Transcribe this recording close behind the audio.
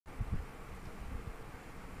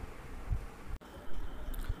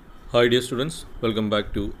Hi dear students, welcome back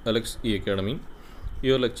to Alex E Academy.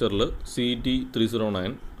 Your lecture CET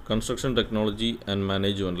 309 Construction Technology and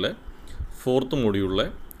Management 4th module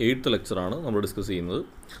 8th lecture ആണ് നമ്മൾ discuss ചെയ്യുന്നത്.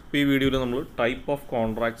 അപ്പോൾ ഈ വീഡിയോയിൽ നമ്മൾ ടൈപ്പ് ഓഫ്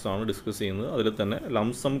കോൺട്രാക്ട്സ് ആണ് ഡിസ്കസ് ചെയ്യുന്നത്. അതിൽ തന്നെ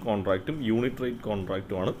ലംസം കോൺട്രാക്റ്റും യൂണിറ്റ് റേറ്റ്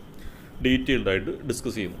കോൺട്രാക്റ്റും ആണ് ഡീറ്റെയിൽഡ് ആയിട്ട്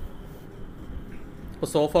ഡിസ്കസ് ചെയ്യുന്നത്.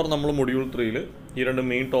 അപ്പോൾ സോഫാർ നമ്മൾ മൊഡ്യൂൾ 3ൽ ഈ രണ്ട്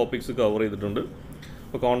മെയിൻ ടോപ്പിക്സ് കവർ ചെയ്തിട്ടുണ്ട്.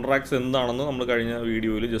 അപ്പോൾ കോൺട്രാക്ട്സ് എന്താണെന്ന് നമ്മൾ കഴിഞ്ഞ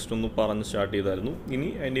വീഡിയോയിൽ ജസ്റ്റ് ഒന്ന് പറഞ്ഞ് സ്റ്റാർട്ട് ചെയ്തായിരുന്നു. ഇനി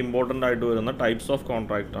അതിൻ്റെ ഇമ്പോർട്ടൻ്റ് ആയിട്ട് വരുന്ന ടൈപ്സ് ഓഫ്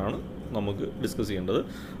കോൺട്രാക്റ്റ് ആണ് നമുക്ക് ഡിസ്കസ് ചെയ്യേണ്ടത്.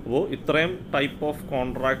 അപ്പോൾ ഇത്രയും ടൈപ്പ് ഓഫ്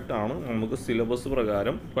കോൺട്രാക്റ്റ് ആണ് നമുക്ക് സിലബസ്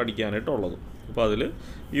പ്രകാരം പഠിക്കാനായിട്ടുള്ളത്. അപ്പോൾ അതിൽ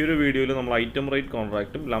ഈ ഒരു വീഡിയോയിൽ നമ്മൾ ഐറ്റം റേറ്റ്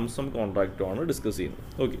കോൺട്രാക്റ്റും ലംസം കോൺട്രാക്റ്റും ആണ് ഡിസ്കസ് ചെയ്യുന്നത്.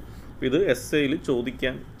 ഓക്കെ, അപ്പോൾ ഇത് എസ് എയിൽ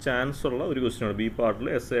ചോദിക്കാൻ ചാൻസ് ഉള്ള ഒരു ക്വസ്റ്റ്യനാണ്. ബി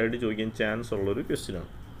പാർട്ടിൽ എസ് എ ആയിട്ട് ചോദിക്കാൻ ചാൻസ് ഉള്ള ഒരു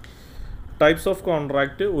ക്വസ്റ്റ്യനാണ്. ടൈപ്സ് ഓഫ്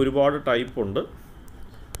കോൺട്രാക്റ്റ് ഒരുപാട് ടൈപ്പ് ഉണ്ട്.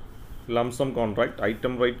 Lump-sum contract,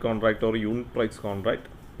 item rate contract or unit price contract,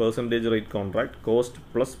 percentage rate contract, cost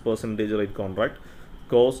plus percentage rate contract,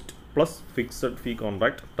 cost plus fixed fee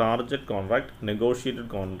contract, target contract, negotiated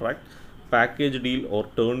contract, package deal or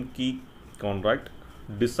turnkey contract,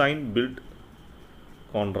 design build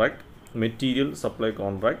contract, material supply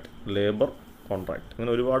contract, labor contract.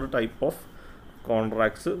 അങ്ങനെ ഒരുപാട് type of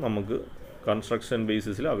contracts നമുക്ക് construction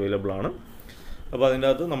ബേസിസിൽ available ആണ്. അപ്പോൾ അതിൻ്റെ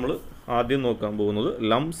അകത്ത് നമ്മൾ ആദ്യം നോക്കാൻ പോകുന്നത്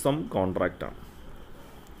ലംസം കോൺട്രാക്റ്റ് ആണ്.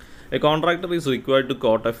 A contractor is required to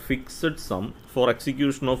coat A fixed some four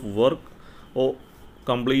execution of work oh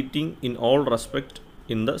completing in all respect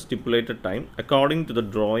in the stipulated time according to the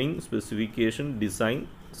drawing specification design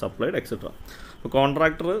supplied etcetera. അപ്പോൾ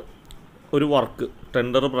contractor ഒരു work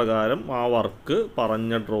tender പ്രകാരം ആ work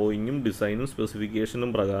പറഞ്ഞ ഡ്രോയിങ്ങും ഡിസൈനും സ്പെസിഫിക്കേഷനും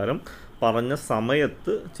പ്രകാരം പറഞ്ഞ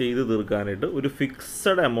സമയത്ത് ചെയ്ത് തീർക്കാനായിട്ട് ഒരു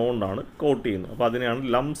ഫിക്സഡ് എമൗണ്ട് ആണ് കോട്ട് ചെയ്യുന്നത്. അപ്പോൾ അതിനെയാണ്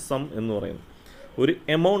ലംസം എന്ന് പറയുന്നത്. ഒരു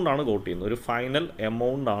എമൗണ്ട് ആണ് കോട്ട് ചെയ്യുന്നത്, ഒരു ഫൈനൽ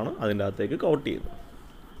എമൗണ്ട് ആണ് അതിൻ്റെ അകത്തേക്ക് കോട്ട് ചെയ്യുന്നത്.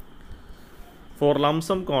 For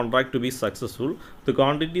lump-sum contract to be successful, the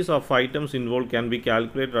quantities of items involved can be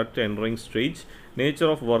calculated at tendering stage.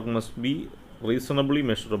 Nature of work must be reasonably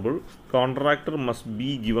measurable. Contractor must be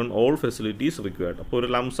given all facilities required. അപ്പോൾ ഒരു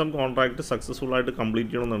lump sum contract successful ആയിട്ട്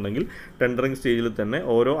complete ചെയ്യണമെന്നുണ്ടെങ്കിൽ tendering സ്റ്റേജിൽ തന്നെ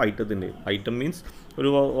ഓരോ ഐറ്റത്തിൻ്റെയും, item means ഒരു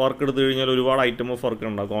work എടുത്തു കഴിഞ്ഞാൽ ഒരുപാട് ഐറ്റം ഓഫ് വർക്ക്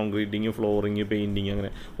ഉണ്ടാകും. കോൺക്രീറ്റിങ്, ഫ്ലോറിങ്, പെയിൻറ്റിങ്,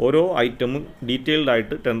 അങ്ങനെ ഓരോ ഐറ്റമും ഡീറ്റെയിൽഡ്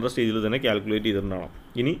ആയിട്ട് ടെൻഡർ സ്റ്റേജിൽ തന്നെ കാൽക്കുലേറ്റ് ചെയ്തിട്ടുണ്ടാകും.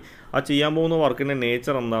 ഇനി ആ ചെയ്യാൻ പോകുന്ന വർക്കിൻ്റെ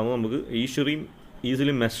നേച്ചർ എന്താണെന്ന് നമുക്ക്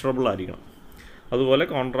ഈസിലി മെഷറബിൾ ആയിരിക്കണം. അതുപോലെ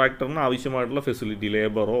കോൺട്രാക്ടറിന് ആവശ്യമായിട്ടുള്ള ഫെസിലിറ്റി,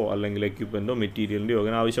 ലേബറോ അല്ലെങ്കിൽ എക്യുപ്മെൻറ്റോ മെറ്റീരിയലിൻ്റെയോ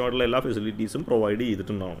അങ്ങനെ ആവശ്യമായിട്ടുള്ള എല്ലാ ഫെസിലിറ്റീസും provide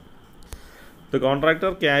ചെയ്തിട്ടുണ്ടാവണം. The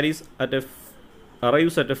contractor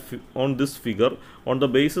arrives on this figure on the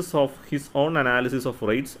basis of his own analysis of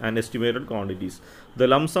rates and estimated quantities. The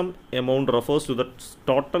lump sum amount refers to the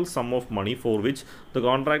total sum of money for which the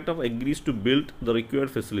contractor agrees to build the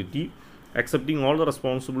required facility, accepting all the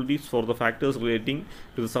responsibilities for the factors relating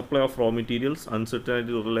to the supply of raw materials,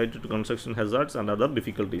 uncertainty related to construction hazards and other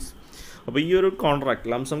difficulties. അപ്പോൾ ഈ ഒരു contract,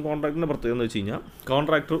 lump sum കോൺട്രാക്റ്റിൻ്റെ പ്രത്യേകത എന്ന് വെച്ച് കഴിഞ്ഞാൽ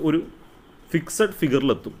contractor ഒരു fixed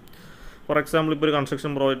ഫിഗറിലെത്തും. For example, ഇപ്പോൾ ഒരു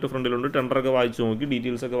കൺസ്ട്രക്ഷൻ പ്രോജക്റ്റ് ഫ്രണ്ടിലുണ്ട്, ടെൻഡറൊക്കെ വായിച്ച് നോക്കി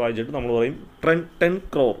ഡീറ്റെയിൽസ് ഒക്കെ വായിച്ചിട്ട് നമ്മൾ പറയും 10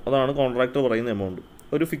 crore, അതാണ് കോൺട്രാക്ടർ പറയുന്ന എമൗണ്ട്.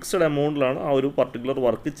 ഒരു ഫിക്സഡ് എമൗണ്ടിലാണ് ആ ഒരു പർട്ടിക്കുലർ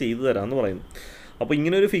വർക്ക് ചെയ്തു തരാമെന്ന് പറയുന്നത്. അപ്പോൾ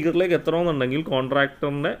ഇങ്ങനെ ഒരു ഫിഗറിലേക്ക് എത്തണമെന്നുണ്ടെങ്കിൽ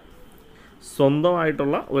കോൺട്രാക്ടറിൻ്റെ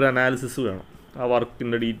സ്വന്തമായിട്ടുള്ള ഒരു അനാലിസിസ് വേണം. ആ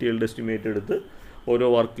വർക്കിൻ്റെ ഡീറ്റെയിൽഡ് എസ്റ്റിമേറ്റ് എടുത്ത് ഓരോ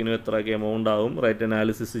വർക്കിനും എത്രയൊക്കെ എമൗണ്ട് ആകും റേറ്റ്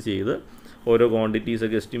അനാലിസിസ് ചെയ്ത് ഓരോ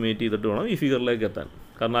ക്വാണ്ടിറ്റീസൊക്കെ എസ്റ്റിമേറ്റ് ചെയ്തിട്ട് വേണം ഈ ഫിഗറിലേക്ക് എത്താൻ.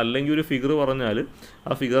 കാരണം അല്ലെങ്കിൽ ഒരു ഫിഗർ പറഞ്ഞാൽ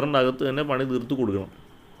ആ ഫിഗറിൻ്റെ അകത്ത് തന്നെ പണി തീർത്ത് കൊടുക്കണം.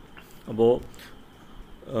 അപ്പോൾ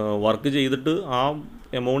വർക്ക് ചെയ്തിട്ട് ആ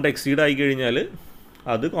എമൗണ്ട് എക്സീഡ് ആയി കഴിഞ്ഞാൽ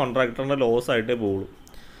അത് കോൺട്രാക്ടറിൻ്റെ ലോസ് ആയിട്ടേ പോകുള്ളൂ.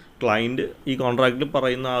 ക്ലയൻറ്റ് ഈ കോൺട്രാക്റ്റിൽ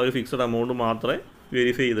പറയുന്ന ആ ഒരു ഫിക്സഡ് എമൗണ്ട് മാത്രമേ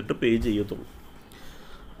വെരിഫൈ ചെയ്തിട്ട് പേ ചെയ്യത്തുള്ളൂ.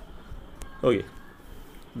 Okay,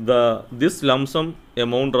 this lump sum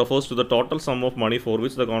amount refers to the total sum of money for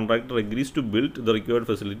which the contractor agrees to build the required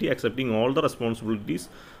facility, accepting all the responsibilities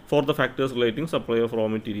for the factors relating supply of raw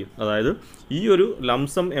material. അതായത് ഈ ഒരു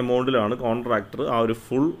lump sum എമൗണ്ടിലാണ് contractor ആ ഒരു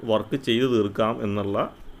full work ചെയ്ത് തീർക്കാം എന്നുള്ള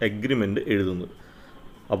agreement എഴുതുന്നത്.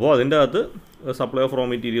 അപ്പോൾ അതിൻ്റെ അകത്ത് സപ്ലൈ ഓഫ് റോ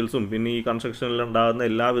മെറ്റീരിയൽസും പിന്നെ ഈ കൺസ്ട്രക്ഷനിൽ ഉണ്ടാകുന്ന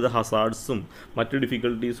എല്ലാവിധ ഹസാർഡ്സും മറ്റ്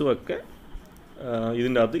ഡിഫിക്കൽട്ടീസും ഒക്കെ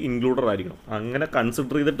ഇതിൻ്റെ അകത്ത് ഇൻക്ലൂഡഡ് ആയിരിക്കണം. അങ്ങനെ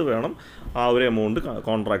കൺസിഡർ ചെയ്തിട്ട് വേണം ആ ഒരു എമൗണ്ട്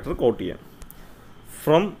കോൺട്രാക്ടർ കോട്ട് ചെയ്യാൻ.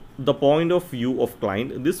 From the point of view of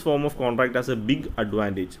client, this form of contract has A big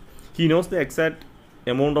advantage. He knows the exact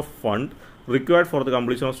amount of fund required for the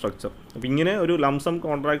completion of structure. അപ്പോൾ ഇങ്ങനെ ഒരു lump sum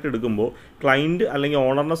contract എടുക്കുമ്പോൾ client അല്ലെങ്കിൽ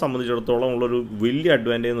ഓണറിനെ സംബന്ധിച്ചിടത്തോളം ഉള്ളൊരു വലിയ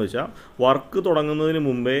advantage എന്ന് വെച്ചാൽ വർക്ക് തുടങ്ങുന്നതിന്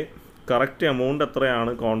മുമ്പേ കറക്റ്റ് എമൗണ്ട്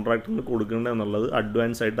എത്രയാണ് കോൺട്രാക്ടറിന് കൊടുക്കേണ്ടത് എന്നുള്ളത്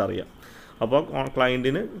അഡ്വാൻസ് ആയിട്ട് അറിയാം. അപ്പോൾ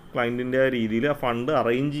ക്ലയൻറ്റിൻ്റെ രീതിയിൽ ആ ഫണ്ട്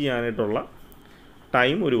അറേഞ്ച് ചെയ്യാനായിട്ടുള്ള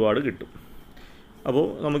ടൈം ഒരുപാട് കിട്ടും. അപ്പോൾ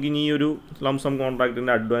നമുക്കിനി ഈ ഒരു ലംസം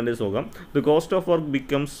കോൺട്രാക്റ്റിൻ്റെ അഡ്വാൻറ്റേജ് നോക്കാം. The cost of work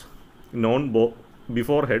becomes non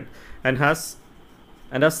beforehand and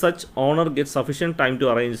as such owner gets sufficient time to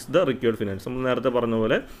arrange the required finance. നമ്മൾ നേരത്തെ പറഞ്ഞ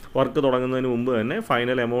പോലെ വർക്ക് തുടങ്ങുന്നതിന് മുമ്പ് തന്നെ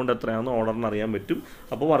ഫൈനൽ എമൗണ്ട് എത്രയാണെന്ന് ഓണറിന് അറിയാൻ പറ്റും.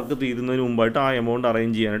 അപ്പോൾ വർക്ക് തീരുന്നതിന് മുമ്പായിട്ട് ആ എമൗണ്ട്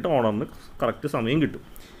അറേഞ്ച് ചെയ്യാനായിട്ട് ഓണറിന് കറക്റ്റ് സമയം കിട്ടും.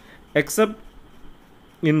 Except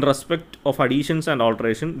in respect of additions and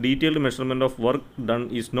alteration, detailed measurement of work done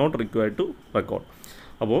is not required to record.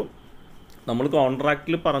 അപ്പോൾ നമ്മൾ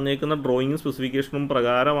കോൺട്രാക്റ്റിൽ പറഞ്ഞേക്കുന്ന ഡ്രോയിങ്ങും സ്പെസിഫിക്കേഷനും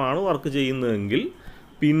പ്രകാരമാണ് വർക്ക് ചെയ്യുന്നതെങ്കിൽ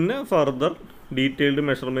പിന്നെ ഫർദർ ഡീറ്റെയിൽഡ്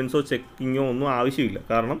മെഷർമെൻറ്റ്സോ ചെക്കിങ്ങോ ഒന്നും ആവശ്യമില്ല.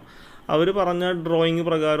 കാരണം അവർ പറഞ്ഞ ഡ്രോയിങ്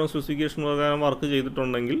പ്രകാരം സ്പെസിഫിക്കേഷൻ പ്രകാരം വർക്ക്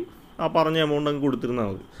ചെയ്തിട്ടുണ്ടെങ്കിൽ ആ പറഞ്ഞ എമൗണ്ട് അങ്ങ്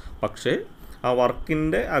കൊടുത്തിരുന്നാൽ മതി. പക്ഷേ ആ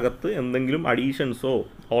വർക്കിൻ്റെ അകത്ത് എന്തെങ്കിലും അഡീഷൻസോ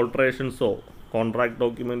ഓൾട്രേഷൻസോ കോൺട്രാക്ട്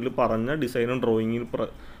ഡോക്യുമെൻറ്റിൽ പറഞ്ഞ ഡിസൈനും ഡ്രോയിങ്ങിൽ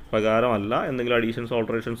പ്രകാരമല്ല എന്തെങ്കിലും അഡീഷൻസോ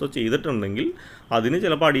ഓൾട്രേഷൻസോ ചെയ്തിട്ടുണ്ടെങ്കിൽ അതിന്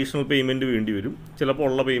ചിലപ്പോൾ അഡീഷണൽ പേയ്മെൻറ്റ് വേണ്ടി വരും. ചിലപ്പോൾ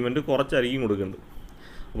ഉള്ള പേയ്മെൻറ്റ് കുറച്ചായിരിക്കും കൊടുക്കേണ്ടത്.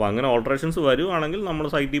 അപ്പോൾ അങ്ങനെ ഓൾട്രേഷൻസ് വരുവാണെങ്കിൽ നമ്മൾ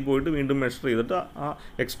സൈറ്റിൽ പോയിട്ട് വീണ്ടും മെഷർ ചെയ്തിട്ട് ആ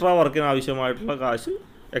എക്സ്ട്രാ വർക്കിന് ആവശ്യമായിട്ടുള്ള കാശ്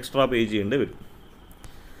എക്സ്ട്രാ പേ ചെയ്യേണ്ടി വരും.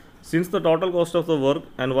 Since the total cost of the work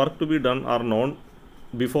and work to be done R non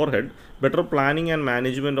beforehand, better planning and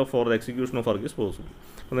management for the execution of work is possible.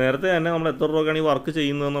 നേരത്തെ തന്നെ നമ്മൾ എത്ര രൂപയ്ക്കാണ് ഈ വർക്ക്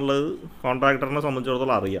ചെയ്യുന്നതെന്നുള്ളത് കോൺട്രാക്ടറിനെ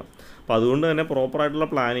സംബന്ധിച്ചിടത്തോളം അറിയാം. അപ്പോൾ അതുകൊണ്ട് തന്നെ പ്രോപ്പറായിട്ടുള്ള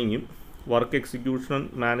പ്ലാനിങ്ങും വർക്ക് എക്സിക്യൂഷൻ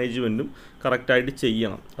മാനേജ്മെൻറ്റും കറക്റ്റായിട്ട്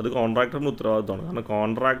ചെയ്യണം. അത് കോൺട്രാക്ടറിൻ്റെ ഉത്തരവാദിത്തമാണ്. കാരണം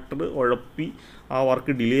കോൺട്രാക്ടർ ഉഴപ്പി ആ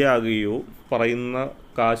വർക്ക് ഡിലേ ആകുകയോ പറയുന്ന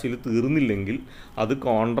കാശിൽ തീർന്നില്ലെങ്കിൽ അത്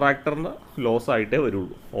കോൺട്രാക്ടറിൻ്റെ ലോസായിട്ടേ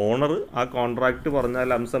വരുള്ളൂ. ഓണർ ആ കോൺട്രാക്റ്റ് പറഞ്ഞാൽ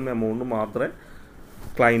ലംസം എമൗണ്ട് മാത്രമേ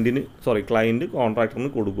ക്ലയൻറ്റ് കോൺട്രാക്ടറിന്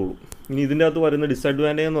കൊടുക്കുകയുള്ളൂ. ഇനി ഇതിൻ്റെ അകത്ത് വരുന്ന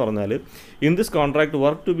ഡിസഡ്വാൻറ്റേജ് എന്ന് പറഞ്ഞാൽ in this contract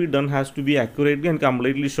work to be done has to B accurately and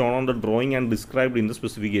completely shown on the drawing and described in the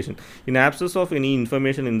specification. In absence of any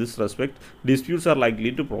information in this respect disputes R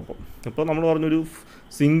likely to proper. അപ്പോൾ നമ്മൾ പറഞ്ഞൊരു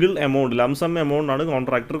single amount lump sum എമൗണ്ടാണ്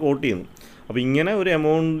contractor coat ചെയ്യുന്നത്. അപ്പോൾ ഇങ്ങനെ ഒരു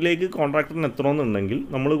എമൗണ്ടിലേക്ക് കോൺട്രാക്ടറിന് എത്തണമെന്നുണ്ടെങ്കിൽ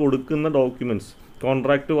നമ്മൾ കൊടുക്കുന്ന documents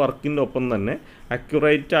contract വർക്കിൻ്റെ ഒപ്പം തന്നെ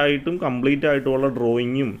അക്യുറേറ്റ് ആയിട്ടും കംപ്ലീറ്റ് ആയിട്ടുള്ള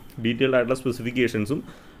ഡ്രോയിങ്ങും ഡീറ്റെയിൽഡ് ആയിട്ടുള്ള സ്പെസിഫിക്കേഷൻസും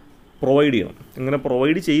പ്രൊവൈഡ് ചെയ്യണം. അങ്ങനെ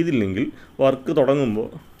പ്രൊവൈഡ് ചെയ്തില്ലെങ്കിൽ വർക്ക് തുടങ്ങുമ്പോൾ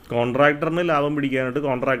കോൺട്രാക്ടറിന് ലാഭം പിടിക്കാനായിട്ട്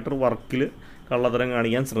കോൺട്രാക്ടർ വർക്കിൽ കള്ളത്തരം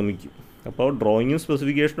കാണിക്കാൻ ശ്രമിക്കും. അപ്പോൾ ഡ്രോയിങ്ങും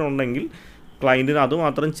സ്പെസിഫിക്കേഷനും ഉണ്ടെങ്കിൽ ക്ലയൻറ്റിന്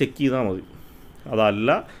അതുമാത്രം ചെക്ക് ചെയ്താൽ മതി. അതല്ല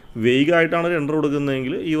വേഗമായിട്ടാണ് ടെൻഡർ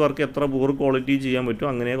കൊടുക്കുന്നതെങ്കിൽ ഈ വർക്ക് എത്ര പൂർ ക്വാളിറ്റി ചെയ്യാൻ പറ്റും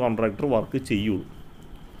അങ്ങനെ കോൺട്രാക്ടർ വർക്ക് ചെയ്യുള്ളൂ.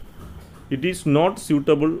 It is not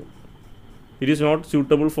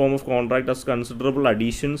suitable form of contract as considerable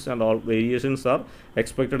additions and all variations are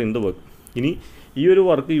expected in the work. ഇനി ഈ ഒരു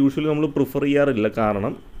വർക്ക് യൂഷ്വലി നമ്മൾ പ്രിഫർ ചെയ്യാറില്ല.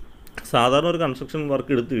 കാരണം സാധാരണ ഒരു കൺസ്ട്രക്ഷൻ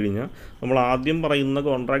വർക്ക് എടുത്തു കഴിഞ്ഞാൽ നമ്മൾ ആദ്യം പറയുന്ന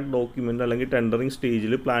കോൺട്രാക്ട് ഡോക്യുമെൻ്റ് അല്ലെങ്കിൽ ടെൻഡറിങ്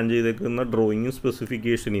സ്റ്റേജിൽ പ്ലാൻ ചെയ്തേക്കുന്ന ഡ്രോയിങ്ങും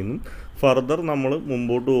സ്പെസിഫിക്കേഷനിൽ നിന്നും ഫർദർ നമ്മൾ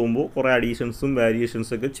മുമ്പോട്ട് പോകുമ്പോൾ കുറേ അഡീഷൻസും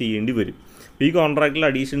വേരിയേഷൻസൊക്കെ ചെയ്യേണ്ടി വരും. ഈ കോൺട്രാക്റ്റിൽ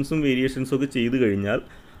അഡീഷൻസും വേരിയേഷൻസും ഒക്കെ ചെയ്ത് കഴിഞ്ഞാൽ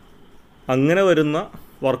അങ്ങനെ വരുന്ന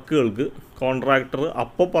വർക്കുകൾക്ക് കോൺട്രാക്ടർ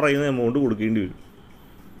അപ്പോൾ പറയുന്ന എമൗണ്ട് കൊടുക്കേണ്ടി വരും.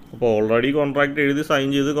 അപ്പോൾ ഓൾറെഡി കോൺട്രാക്റ്റ് എഴുതി സൈൻ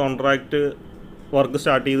ചെയ്ത് കോൺട്രാക്റ്റ് വർക്ക്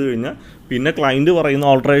സ്റ്റാർട്ട് ചെയ്ത് കഴിഞ്ഞാൽ പിന്നെ ക്ലയൻറ്റ് പറയുന്ന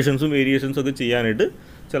ഓൾട്രേഷൻസും വേരിയേഷൻസും ഒക്കെ ചെയ്യാനായിട്ട്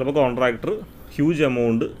ചിലപ്പോൾ കോൺട്രാക്ടർ ഹ്യൂജ്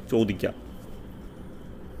എമൗണ്ട് ചോദിക്കാം.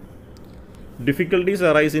 Difficulties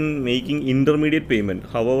arise in making intermediate payment.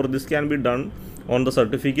 Hour this can be done on the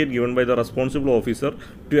certificate given by the responsible officer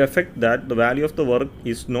to effect that the value of the work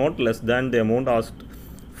is not less than the amount asked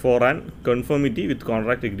for an conformity with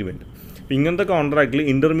contract agreement. ഇങ്ങനത്തെ കോൺട്രാക്റ്റിൽ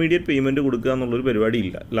intermediate payment കൊടുക്കുക എന്നുള്ളൊരു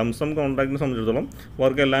പരിപാടിയില്ല. Lump sum കോൺട്രാക്റ്റിനെ സംബന്ധിച്ചിടത്തോളം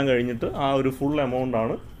work എല്ലാം കഴിഞ്ഞിട്ട് ആ ഒരു full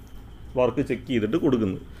എമൗണ്ടാണ് work check ചെയ്തിട്ട്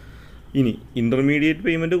കൊടുക്കുന്നത്. ഇനി ഇൻ്റർമീഡിയറ്റ്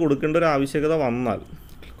പേയ്മെൻറ്റ് കൊടുക്കേണ്ട ഒരു ആവശ്യകത വന്നാൽ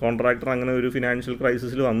കോൺട്രാക്ടർ അങ്ങനെ ഒരു ഫിനാൻഷ്യൽ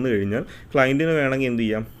ക്രൈസിസിൽ വന്നു കഴിഞ്ഞാൽ ക്ലയൻറ്റിന് വേണമെങ്കിൽ എന്ത്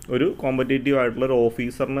ചെയ്യാം, ഒരു കോമ്പറ്റേറ്റീവ് ആയിട്ടുള്ള ഒരു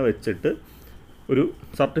ഓഫീസറിനെ വെച്ചിട്ട് ഒരു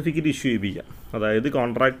സർട്ടിഫിക്കറ്റ് ഇഷ്യൂ ചെയ്യിപ്പിക്കാം. അതായത്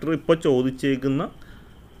കോൺട്രാക്ടർ ഇപ്പോൾ ചോദിച്ചേക്കുന്ന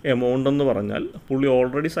എമൗണ്ട് എന്ന് പറഞ്ഞാൽ പുള്ളി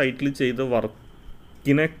ഓൾറെഡി സൈറ്റിൽ ചെയ്ത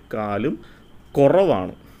വർക്കിനേക്കാളും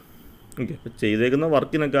കുറവാണ്. ഓക്കെ, അപ്പോൾ ചെയ്തേക്കുന്ന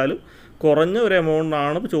വർക്കിനേക്കാളും കുറഞ്ഞ ഒരു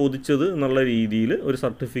എമൗണ്ടാണ് ചോദിച്ചത് എന്നുള്ള രീതിയിൽ ഒരു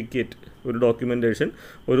സർട്ടിഫിക്കറ്റ്, ഒരു ഡോക്യുമെൻറ്റേഷൻ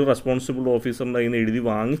ഒരു റെസ്പോൺസിബിൾ ഓഫീസറിൻ്റെ കയ്യിൽ നിന്ന് എഴുതി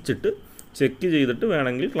വാങ്ങിച്ചിട്ട് ചെക്ക് ചെയ്തിട്ട്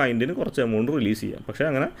വേണമെങ്കിൽ ക്ലയൻറ്റിന് കുറച്ച് എമൗണ്ട് റിലീസ് ചെയ്യാം. പക്ഷേ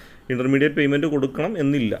അങ്ങനെ ഇൻ്റർമീഡിയറ്റ് പേയ്മെൻറ്റ് കൊടുക്കണം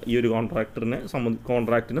എന്നില്ല ഈ ഒരു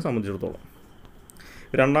കോൺട്രാക്റ്റിനെ സംബന്ധിച്ചിടത്തോളം.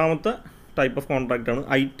 രണ്ടാമത്തെ type of കോൺട്രാക്റ്റാണ്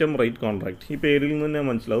item rate contract. ഈ പേരിൽ നിന്ന് തന്നെ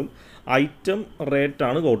മനസ്സിലാവും ഐറ്റം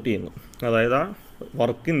റേറ്റാണ് കോട്ട് ചെയ്യുന്നത്. അതായത് ആ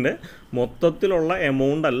വർക്കിൻ്റെ മൊത്തത്തിലുള്ള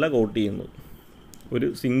എമൗണ്ട് അല്ല കോട്ട് ചെയ്യുന്നത്, ഒരു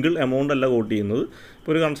സിംഗിൾ എമൗണ്ട് അല്ല കോട്ട് ചെയ്യുന്നത്.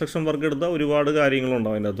 ഇപ്പോൾ ഒരു കൺസ്ട്രക്ഷൻ വർക്ക് എടുത്താൽ ഒരുപാട്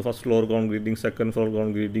കാര്യങ്ങളുണ്ടാവും അതിൻ്റെ അകത്ത്. First floor concreting, second floor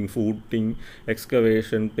concreting, footing,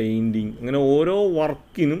 excavation, painting, അങ്ങനെ ഓരോ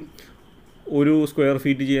വർക്കിനും ഒരു സ്ക്വയർ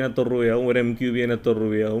ഫീറ്റ് ചെയ്യാൻ എത്ര രൂപയാവും, ഒരു MQB ചെയ്യാൻ എത്ര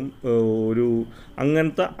രൂപയാവും, ഒരു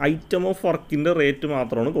അങ്ങനത്തെ ഐറ്റം ഓഫ് വർക്കിൻ്റെ റേറ്റ്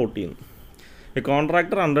മാത്രമാണ് കോട്ട് ചെയ്യുന്നത്. A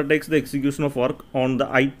contractor undertakes the execution of work on the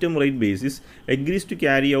item rate basis, agrees to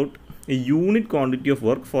carry out A unit quantity of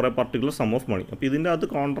work for A particular some of money. അപ്പോൾ ഇതിൻ്റെ അകത്ത്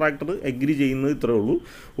contractor agree ചെയ്യുന്നത് ഇത്രയേ ഉള്ളൂ,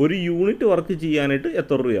 ഒരു unit work ചെയ്യാനായിട്ട്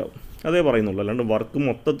എത്ര രൂപയാവും അതേ പറയുന്നുള്ളൂ. അല്ലാണ്ട് വർക്ക്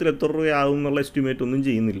മൊത്തത്തിൽ എത്ര രൂപയാവും എന്നുള്ള എസ്റ്റിമേറ്റ് ഒന്നും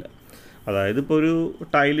ചെയ്യുന്നില്ല. അതായത് ഇപ്പോൾ ഒരു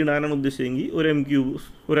ടൈലിടാനാണ് ഉദ്ദേശിച്ചെങ്കിൽ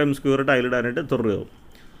ഒരു എം സ്ക്വയർ ടൈലിടാനായിട്ട് എത്ര രൂപയാവും,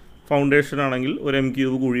 ഫൗണ്ടേഷൻ ആണെങ്കിൽ ഒരു എം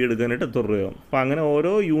ക്യൂബ് കുഴിയെടുക്കാനായിട്ട് എത്ര രൂപയാവും. അപ്പോൾ അങ്ങനെ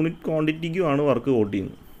ഓരോ യൂണിറ്റ് ക്വാണ്ടിറ്റിക്കുമാണ് വർക്ക് കോട്ട്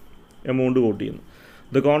ചെയ്യുന്നത്, എമൗണ്ട് കോട്ട് ചെയ്യുന്നത്.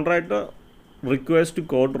 The contractor requires to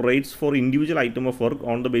coat rates for individual item of work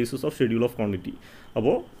on the basis of schedule of quantity.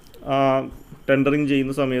 അപ്പോൾ ടെൻഡറിങ്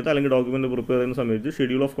ചെയ്യുന്ന സമയത്ത് അല്ലെങ്കിൽ ഡോക്യുമെൻ്റ് പ്രിപ്പയർ ചെയ്യുന്ന സമയത്ത്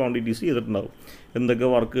ഷെഡ്യൂൾ ഓഫ് ക്വാണ്ടിറ്റീസ് ചെയ്തിട്ടുണ്ടാവും, എന്തൊക്കെ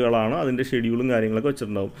വർക്കുകളാണ് അതിൻ്റെ ഷെഡ്യൂളും കാര്യങ്ങളൊക്കെ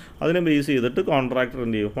വെച്ചിട്ടുണ്ടാവും. അതിനെ ബേസ് ചെയ്തിട്ട് കോൺട്രാക്ടർ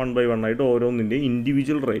എന്ത് ചെയ്യും, 1 by 1 ആയിട്ട് ഓരോന്നിൻ്റെ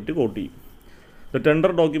ഇൻഡിവിജ്വൽ റേറ്റ് കോട്ട് ചെയ്യും. The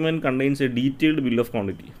tender document contains A detailed bill of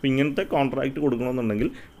quantity. അപ്പോൾ ഇങ്ങനത്തെ കോൺട്രാക്ട് കൊടുക്കണമെന്നുണ്ടെങ്കിൽ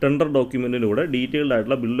ടെൻഡർ ഡോക്യുമെൻറ്റിലൂടെ ഡീറ്റെയിൽഡ്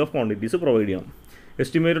ആയിട്ടുള്ള ബിൽ ഓഫ് ക്വാണ്ടിറ്റീസ് പ്രൊവൈഡ് ചെയ്യണം.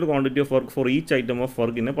 Estimated quantity of work for each item of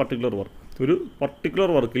work in A particular work. ഒരു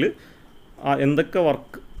particular വർക്കിൽ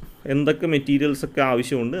എന്തൊക്കെ മെറ്റീരിയൽസൊക്കെ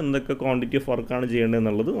ആവശ്യമുണ്ട്, എന്തൊക്കെ ക്വാണ്ടിറ്റി ഓഫ് വർക്കാണ് ചെയ്യേണ്ടത്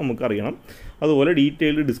എന്നുള്ളത് നമുക്കറിയണം. അതുപോലെ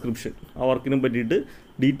ഡീറ്റെയിൽഡ് ഡിസ്ക്രിപ്ഷൻ, ആ വർക്കിനെ പറ്റിയിട്ട്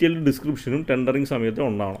ഡീറ്റെയിൽഡ് ഡിസ്ക്രിപ്ഷനും ടെൻഡറിങ് സമയത്ത്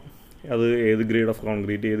ഉണ്ടാവണം. അത് ഏത് ഗ്രേഡ് ഓഫ്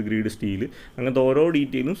കോൺക്രീറ്റ്, ഏത് ഗ്രേഡ് സ്റ്റീൽ, അങ്ങനത്തെ ഓരോ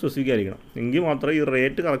ഡീറ്റെയിലും സ്പെസിഫിക് ആയിരിക്കണം. എങ്കിൽ മാത്രമേ ഈ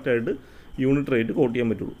റേറ്റ് കറക്റ്റായിട്ട് യൂണിറ്റ് റേറ്റ് കോട്ട്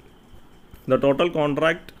ചെയ്യാൻ പറ്റുള്ളൂ. The total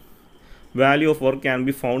contract value of work can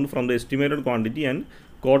be found from the estimated quantity and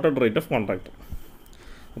quoted rate of contractor.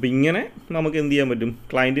 അപ്പോൾ ഇങ്ങനെ നമുക്ക് എന്ത് ചെയ്യാൻ പറ്റും,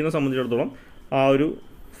 ക്ലയൻറ്റിനെ സംബന്ധിച്ചിടത്തോളം ആ ഒരു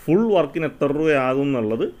ഫുൾ വർക്കിന് എത്ര രൂപയാകും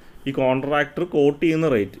എന്നുള്ളത് ഈ കോൺട്രാക്ടർ കോട്ട് ചെയ്യുന്ന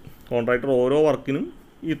റേറ്റ്, കോൺട്രാക്ടർ ഓരോ വർക്കിനും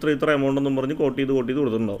ഇത്ര എമൗണ്ട് എന്നും പറഞ്ഞ് കോട്ട് ചെയ്ത്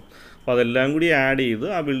കൊടുത്തിട്ടുണ്ടാവും. അപ്പോൾ അതെല്ലാം കൂടി ആഡ് ചെയ്ത്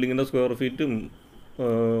ആ ബിൽഡിങ്ങിൻ്റെ സ്ക്വയർ ഫീറ്റും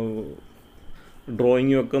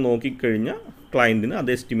ഡ്രോയിങ്ങും ഒക്കെ നോക്കിക്കഴിഞ്ഞാൽ ക്ലയൻറ്റിന്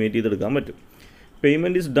അത് എസ്റ്റിമേറ്റ് ചെയ്തെടുക്കാൻ പറ്റും.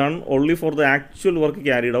 Payment is done only for the actual work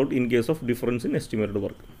carried out in case of difference in estimated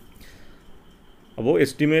work. അപ്പോൾ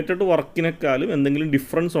എസ്റ്റിമേറ്റഡ് വർക്കിനേക്കാളും എന്തെങ്കിലും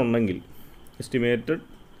ഡിഫറൻസ്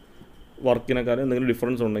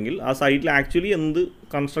ഉണ്ടെങ്കിൽ, ആ സൈറ്റിൽ ആക്ച്വലി എന്ത്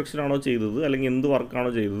കൺസ്ട്രക്ഷനാണോ ചെയ്തത് അല്ലെങ്കിൽ എന്ത് വർക്കാണോ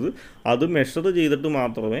ചെയ്തത് അത് മെഷർ ചെയ്തിട്ട്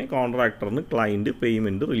മാത്രമേ കോൺട്രാക്ടറിന് ക്ലയൻറ്റ്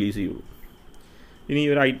പേയ്മെൻറ്റ് റിലീസ് ചെയ്യുള്ളൂ. ഇനി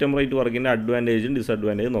ഒരു ഐറ്റം റേറ്റ് വർക്കിൻ്റെ അഡ്വാൻറ്റേജും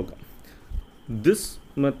ഡിസഡ്വാൻറ്റേജും നോക്കാം. This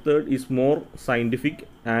method is more scientific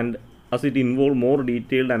and as it involve more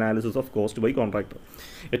detailed analysis of cost by contractor.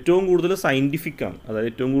 ഏറ്റവും കൂടുതൽ സയൻറ്റിഫിക്കാണ്, അതായത്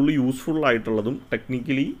ഏറ്റവും കൂടുതൽ യൂസ്ഫുൾ ആയിട്ടുള്ളതും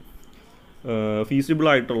ടെക്നിക്കലി ഫീസിബിൾ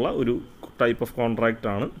ആയിട്ടുള്ള ഒരു ടൈപ്പ് ഓഫ്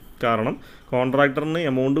കോൺട്രാക്റ്റാണ്. കാരണം കോൺട്രാക്ടറിന്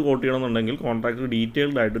എമൗണ്ട് കോട്ട് ചെയ്യണമെന്നുണ്ടെങ്കിൽ കോൺട്രാക്ടർ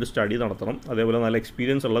ഡീറ്റെയിൽഡ് ആയിട്ടൊരു സ്റ്റഡി നടത്തണം, അതേപോലെ നല്ല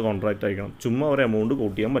എക്സ്പീരിയൻസ് ഉള്ള കോൺട്രാക്റ്റ് ആയിരിക്കണം. ചുമ്മാ ഒരു എമൗണ്ട്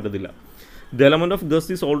കോട്ട് ചെയ്യാൻ പറ്റത്തില്ല. The element of guess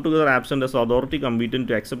is altogether absent as authority competent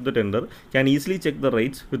to accept the tender can easily check the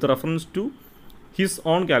rates with reference to his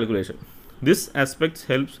own calculation. This aspect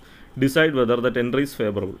helps decide whether the tender is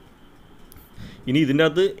favorable. ഇനി ഇതിൻ്റെ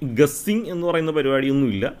അകത്ത് guessing എന്ന് പറയുന്ന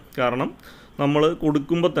പരിപാടിയൊന്നുമില്ല. കാരണം നമ്മൾ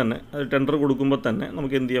കൊടുക്കുമ്പോൾ തന്നെ, ടെൻഡർ കൊടുക്കുമ്പോൾ തന്നെ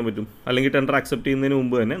നമുക്ക് എന്ത് ചെയ്യാൻ പറ്റും, അല്ലെങ്കിൽ ടെൻഡർ അക്സെപ്റ്റ് ചെയ്യുന്നതിന്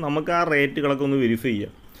മുമ്പ് തന്നെ നമുക്ക് ആ റേറ്റുകളൊക്കെ ഒന്ന് വെരിഫൈ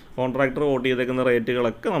ചെയ്യാം. കോൺട്രാക്ടർ വോട്ട് ചെയ്തേക്കുന്ന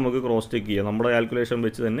റേറ്റുകളൊക്കെ നമുക്ക് ക്രോസ് ചെക്ക് ചെയ്യാം, നമ്മുടെ കാൽക്കുലേഷൻ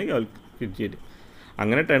വെച്ച് തന്നെ കാൽക്കുലേറ്റ് ചെയ്ത്.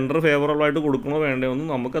 അങ്ങനെ ടെൻഡർ ഫേവറബിളായിട്ട് കൊടുക്കണോ വേണ്ടതെന്നും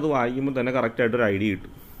നമുക്കത് വായിക്കുമ്പോൾ തന്നെ കറക്റ്റായിട്ടൊരു ഐഡിയ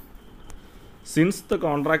കിട്ടും. Since the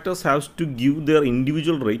contractors have to give their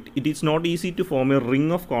individual rate, it is not easy to form a ring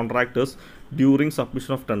of contractors during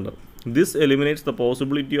submission of tender. This eliminates the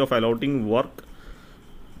possibility of allotting work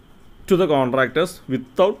to the contractors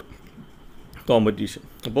without competition.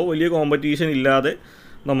 അപ്പോൾ വലിയ competition ഇല്ലാതെ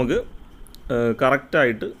നമുക്ക്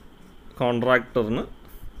കറക്റ്റായിട്ട് കോൺട്രാക്ടറിന്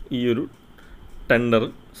ഈ ഒരു tender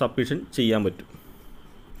submission ചെയ്യാൻ പറ്റും.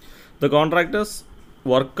 The contractors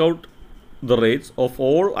work out the rates of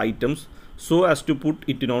all items so as to put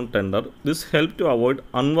it on tender. This helps to avoid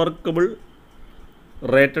unworkable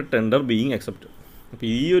rated tender being accepted. അപ്പോൾ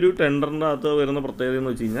ഈ ഒരു ടെൻഡറിൻ്റെ അകത്ത് വരുന്ന പ്രത്യേകത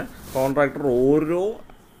എന്ന് വെച്ച് കഴിഞ്ഞാൽ കോൺട്രാക്ടർ ഓരോ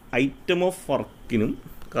ഐറ്റം ഓഫ് വർക്കിനും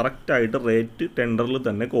കറക്റ്റായിട്ട് റേറ്റ് ടെൻഡറിൽ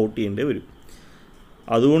തന്നെ കോട്ട് ചെയ്യേണ്ടി വരും.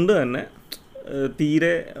 അതുകൊണ്ട് തന്നെ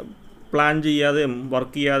തീരെ പ്ലാൻ ചെയ്യാതെയും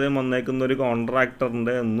വർക്ക് ചെയ്യാതെയും വന്നേക്കുന്ന ഒരു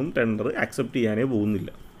കോൺട്രാക്ടറിൻ്റെ ഒന്നും ടെൻഡർ അക്സെപ്റ്റ് ചെയ്യാനേ പോകുന്നില്ല.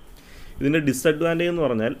 ഇതിൻ്റെ ഡിസഡ്വാൻറ്റേജ് എന്ന്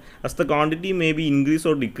പറഞ്ഞാൽ as the quantity may be increase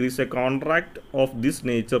or decrease, a contract of this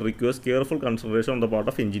nature requires careful consideration on the part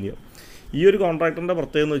of engineer. ഈ ഒരു കോൺട്രാക്ടറിൻ്റെ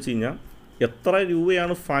പ്രത്യേകത എന്ന് വെച്ച് കഴിഞ്ഞാൽ എത്ര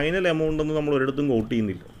രൂപയാണ് ഫൈനൽ എമൗണ്ട് എന്ന് നമ്മൾ ഒരിടത്തും കോട്ട്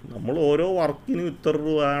ചെയ്യുന്നില്ല. നമ്മൾ ഓരോ വർക്കിനും ഇത്ര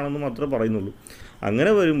രൂപയാണെന്ന് മാത്രമേ പറയുന്നുള്ളൂ.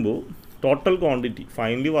 അങ്ങനെ വരുമ്പോൾ ടോട്ടൽ ക്വാണ്ടിറ്റി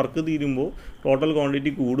ഫൈനലി വർക്ക് തീരുമ്പോൾ ടോട്ടൽ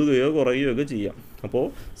ക്വാണ്ടിറ്റി കൂടുകയോ കുറയുകയോ ഒക്കെ ചെയ്യാം. അപ്പോൾ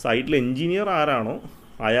സൈറ്റിൽ എൻജിനീയർ ആരാണോ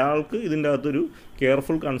അയാൾക്ക് ഇതിൻ്റെ അകത്തൊരു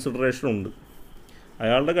കെയർഫുൾ കൺസിഡറേഷൻ ഉണ്ട്.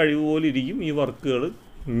 അയാളുടെ കഴിവ് പോലെ ഇരിക്കും ഈ വർക്കുകൾ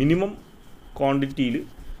മിനിമം ക്വാണ്ടിറ്റിയിൽ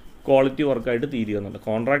ക്വാളിറ്റി വർക്കായിട്ട് തീരുക എന്നുള്ളത്.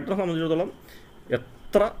 കോൺട്രാക്ടറെ സംബന്ധിച്ചിടത്തോളം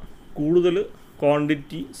എത്ര കൂടുതൽ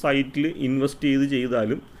ക്വാണ്ടിറ്റി സൈറ്റിൽ ഇൻവെസ്റ്റ്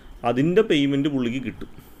ചെയ്താലും അതിൻ്റെ പേയ്മെൻറ്റ് പുള്ളിക്ക് കിട്ടും.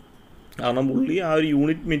 കാരണം പുള്ളി ആ ഒരു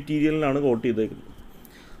യൂണിറ്റ് മെറ്റീരിയലിനാണ് കോട്ട് ചെയ്തേക്കുന്നത്.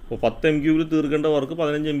 അപ്പോൾ 10 MQ തീർക്കേണ്ട വർക്ക്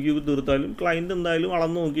 15 MQ തീർത്താലും ക്ലയൻറ്റ് എന്തായാലും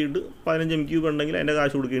അളന്ന് നോക്കിയിട്ട് 15 MQ ഉണ്ടെങ്കിൽ അതിൻ്റെ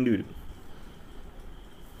കാശ് കൊടുക്കേണ്ടി വരും.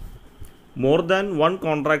 More than one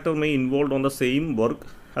contractor may involved on the same work,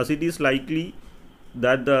 as it is likely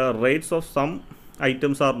that the rates of some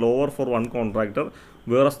items are lower for one contractor,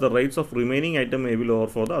 whereas the rates of remaining item may be lower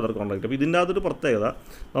for the other contractor. അപ്പോൾ ഇതിൻ്റെ അകത്തൊരു പ്രത്യേകത,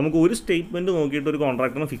 നമുക്ക് ഒരു statement നോക്കിയിട്ട് ഒരു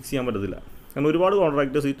കോൺട്രാക്ടറിനെ fix ചെയ്യാൻ പറ്റത്തില്ല. കാരണം ഒരുപാട്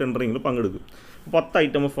കോൺട്രാക്ടേഴ്സ് ഈ ടെൻഡറിങ്ങിൽ പങ്കെടുക്കും. 10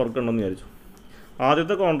 ഐറ്റം ഓഫ് വർക്ക് ഉണ്ടെന്ന് വിചാരിച്ചു.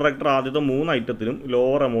 ആദ്യത്തെ കോൺട്രാക്ടർ ആദ്യത്തെ 3 ഐറ്റത്തിനും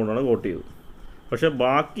ലോവർ എമൗണ്ടാണ് കോട്ട് ചെയ്തത്. പക്ഷേ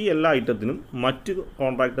ബാക്കി എല്ലാ ഐറ്റത്തിനും മറ്റ്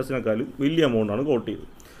കോൺട്രാക്ടേഴ്സിനേക്കാളും വലിയ എമൗണ്ടാണ് കോട്ട് ചെയ്തത്.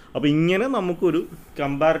 അപ്പോൾ ഇങ്ങനെ നമുക്കൊരു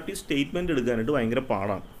കമ്പാരിറ്റീവ് സ്റ്റേറ്റ്മെൻറ്റ് എടുക്കാനായിട്ട് ഭയങ്കര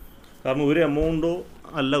പാടാണ്. കാരണം ഒരു എമൗണ്ടോ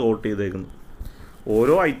അല്ല കോട്ട് ചെയ്തേക്കുന്നത്.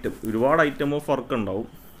 ഓരോ ഐറ്റം, ഒരുപാട് ഐറ്റം ഓഫ് വർക്ക് ഉണ്ടാവും,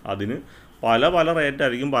 അതിന് പല പല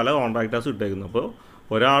റേറ്റായിരിക്കും പല കോൺട്രാക്ടേഴ്സ് ഇട്ടേക്കുന്നത്. അപ്പോൾ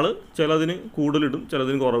ഒരാൾ ചിലതിന് കൂടുതലിടും,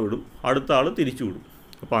 ചിലതിന് കുറവിടും, അടുത്ത ആൾ തിരിച്ചു വിടും.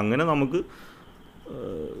 അപ്പോൾ അങ്ങനെ നമുക്ക്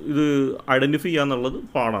ഇത് ഐഡൻറ്റിഫൈ ചെയ്യാന്നുള്ളത്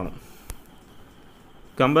പാടാണ്.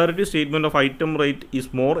 Comparative statement of item rate is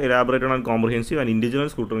more elaborated and comprehensive and individual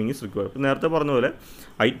സ്ക്രൂട്ടനിങ് is required. ഇപ്പോൾ നേരത്തെ പറഞ്ഞ പോലെ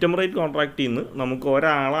ഐറ്റം റേറ്റ് കോൺട്രാക്റ്റിൽ നിന്ന് നമുക്ക്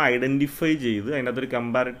ഒരാളെ ഐഡൻറ്റിഫൈ ചെയ്ത് അതിനകത്തൊരു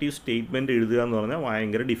കമ്പാരിറ്റീവ് സ്റ്റേറ്റ്മെൻറ്റ് എഴുതുക എന്ന് പറഞ്ഞാൽ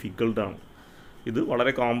ഭയങ്കര ഡിഫിക്കൽട്ടാണ്. ഇത്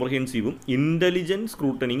വളരെ കോംപ്രഹെൻസീവും ഇൻ്റലിജൻറ്റ്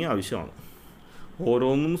സ്ക്രൂട്ടനിങ് ആവശ്യമാണ്.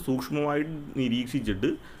 ഓരോന്നും സൂക്ഷ്മമായി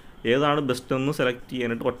നിരീക്ഷിച്ചിട്ട് ഏതാണ് ബെസ്റ്റ് എന്ന് സെലക്ട്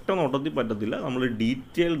ചെയ്യാനായിട്ട് ഒറ്റ നോട്ടത്തിൽ പറ്റത്തില്ല. നമ്മൾ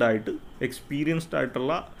ഡീറ്റെയിൽഡ് ആയിട്ട് എക്സ്പീരിയൻസ്ഡ്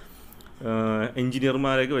ആയിട്ടുള്ള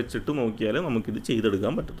എൻജിനീയർമാരെയൊക്കെ വെച്ചിട്ട് നോക്കിയാൽ നമുക്കിത്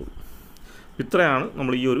ചെയ്തെടുക്കാൻ പറ്റത്തുള്ളൂ. ഇത്രയാണ്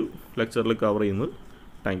നമ്മൾ ഈ ഒരു ലെക്ചറിൽ കവർ ചെയ്യുന്നത്.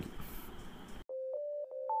 Thank you.